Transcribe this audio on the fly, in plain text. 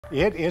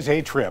It is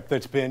a trip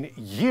that's been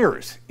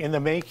years in the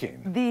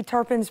making. The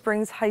Tarpon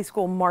Springs High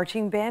School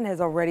marching band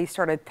has already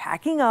started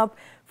packing up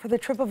for the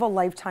trip of a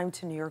lifetime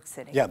to New York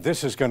City. Yeah,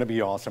 this is going to be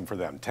awesome for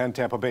them. 10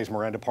 Tampa Bay's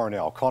Miranda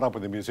Parnell caught up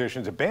with the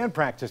musicians at band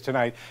practice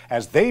tonight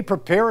as they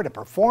prepare to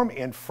perform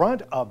in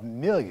front of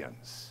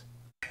millions.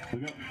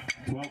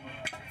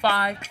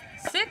 5,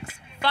 6,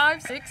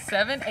 5, 6,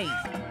 7, 8.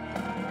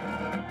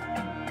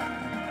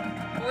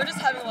 We're just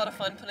having a lot of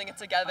fun putting it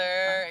together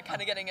and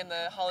kind of getting in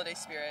the holiday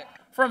spirit.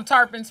 From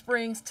Tarpon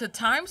Springs to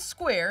Times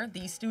Square,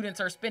 these students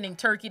are spending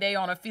Turkey Day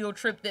on a field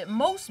trip that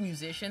most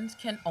musicians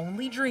can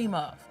only dream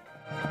of.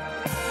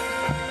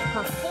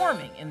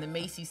 Performing in the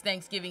Macy's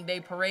Thanksgiving Day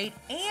Parade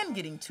and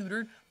getting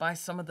tutored by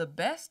some of the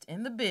best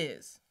in the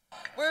biz.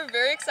 We're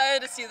very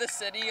excited to see the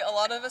city. A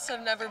lot of us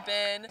have never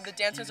been. The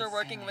dancers are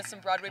working with some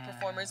Broadway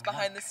performers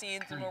behind the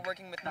scenes, and we're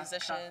working with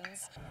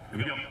musicians.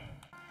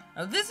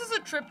 Now, this is a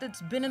trip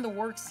that's been in the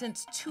works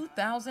since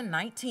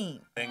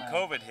 2019. Then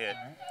COVID hit,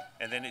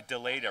 and then it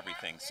delayed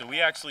everything. So we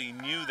actually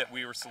knew that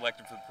we were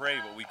selected for the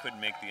parade, but we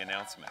couldn't make the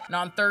announcement. And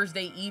on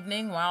Thursday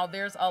evening, while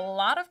there's a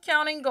lot of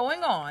counting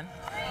going on,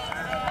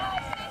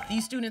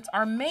 these students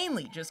are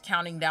mainly just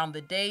counting down the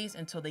days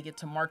until they get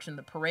to march in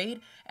the parade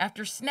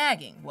after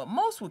snagging what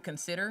most would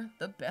consider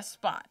the best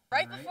spot.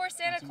 Right before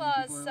Santa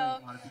Claus, so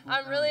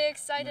I'm really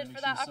excited for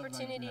that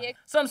opportunity.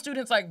 Some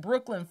students like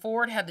Brooklyn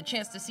Ford had the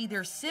chance to see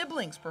their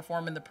siblings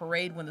perform in the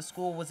parade when the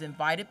school was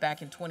invited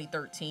back in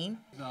 2013.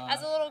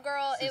 As a little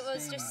girl, it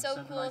was just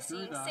so cool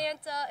seeing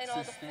Santa and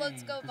all the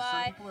floats go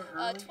by,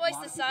 twice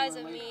the size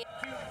of me.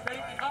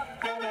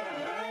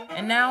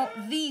 And now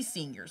these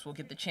seniors will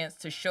get the chance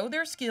to show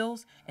their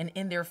skills and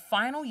end their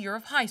final year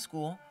of high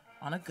school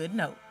on a good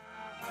note.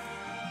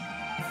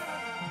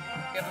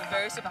 We have a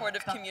very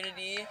supportive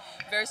community,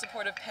 very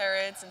supportive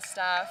parents and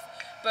staff,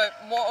 but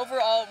more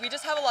overall, we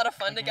just have a lot of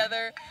fun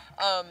together.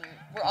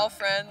 We're all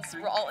friends,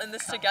 we're all in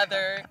this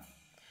together.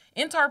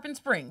 In Tarpon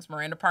Springs,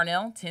 Miranda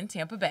Parnell, 10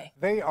 Tampa Bay.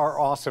 They are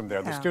awesome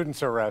there. The Yeah.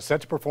 students are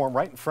set to perform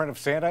right in front of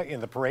Santa in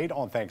the parade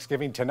on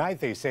Thanksgiving tonight.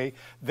 They say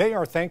they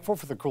are thankful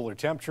for the cooler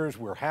temperatures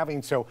we're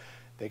having so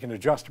they can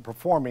adjust to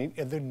performing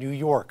in the New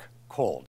York cold.